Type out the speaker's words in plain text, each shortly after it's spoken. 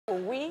Well,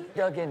 we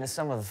dug into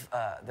some of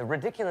the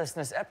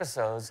Ridiculousness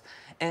episodes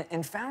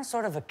and found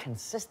sort of a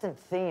consistent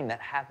theme that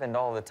happened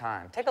all the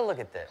time. Take a look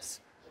at this.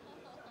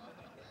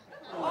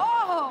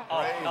 Oh! Oh.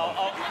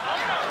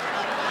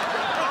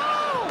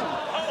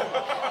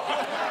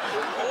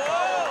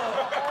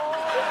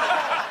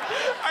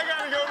 I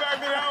gotta go back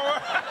to that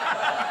one.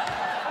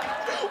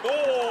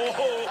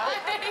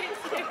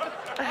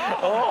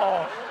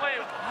 Oh.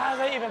 Wait, how is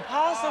that even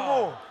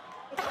possible?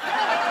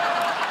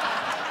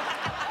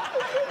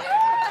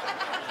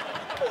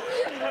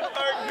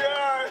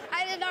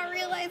 I did not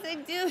realize they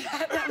do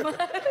that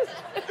much.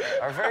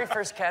 Our very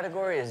first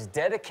category is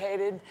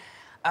dedicated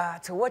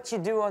to what you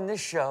do on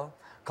this show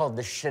called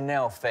the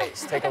Chanel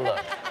face. Take a look.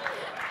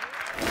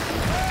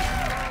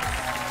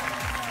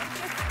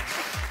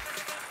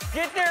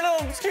 Get there,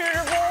 little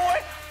scooter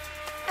boy.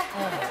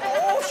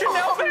 Oh,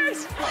 Chanel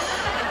face.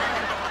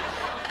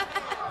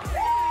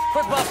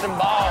 Quit busting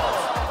balls.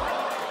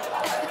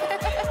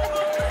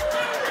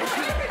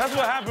 That's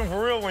what happened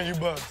for real when you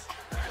bust.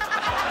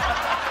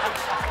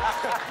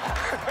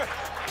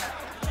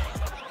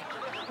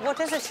 What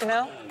is it,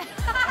 Chanel?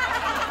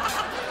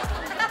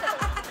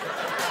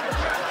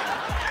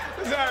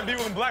 This is how it be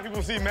when black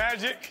people see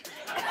magic.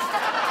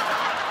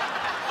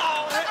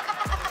 Oh,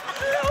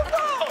 hell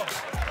no!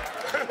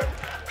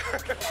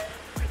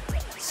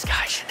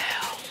 Sky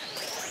Chanel.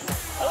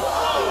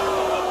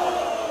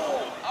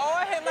 Oh,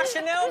 I hit my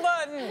Chanel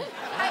button.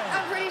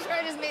 I'm pretty sure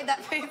I just made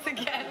that face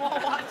again while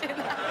watching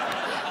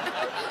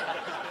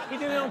that. He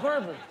did it on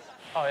purpose.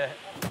 Oh, yeah.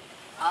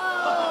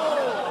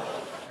 Oh!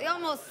 They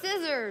almost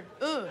scissored.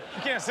 Ugh.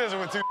 You can't scissor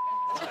with two.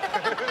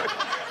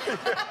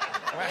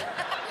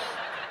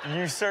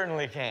 You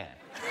certainly can.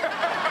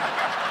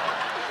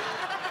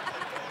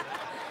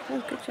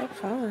 Oh, good job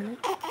following it.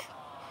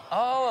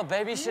 Oh, a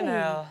baby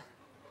Chanel.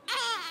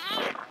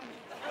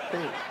 So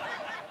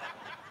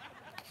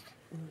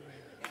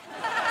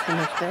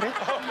much better?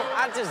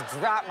 I just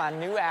dropped my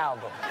new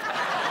album.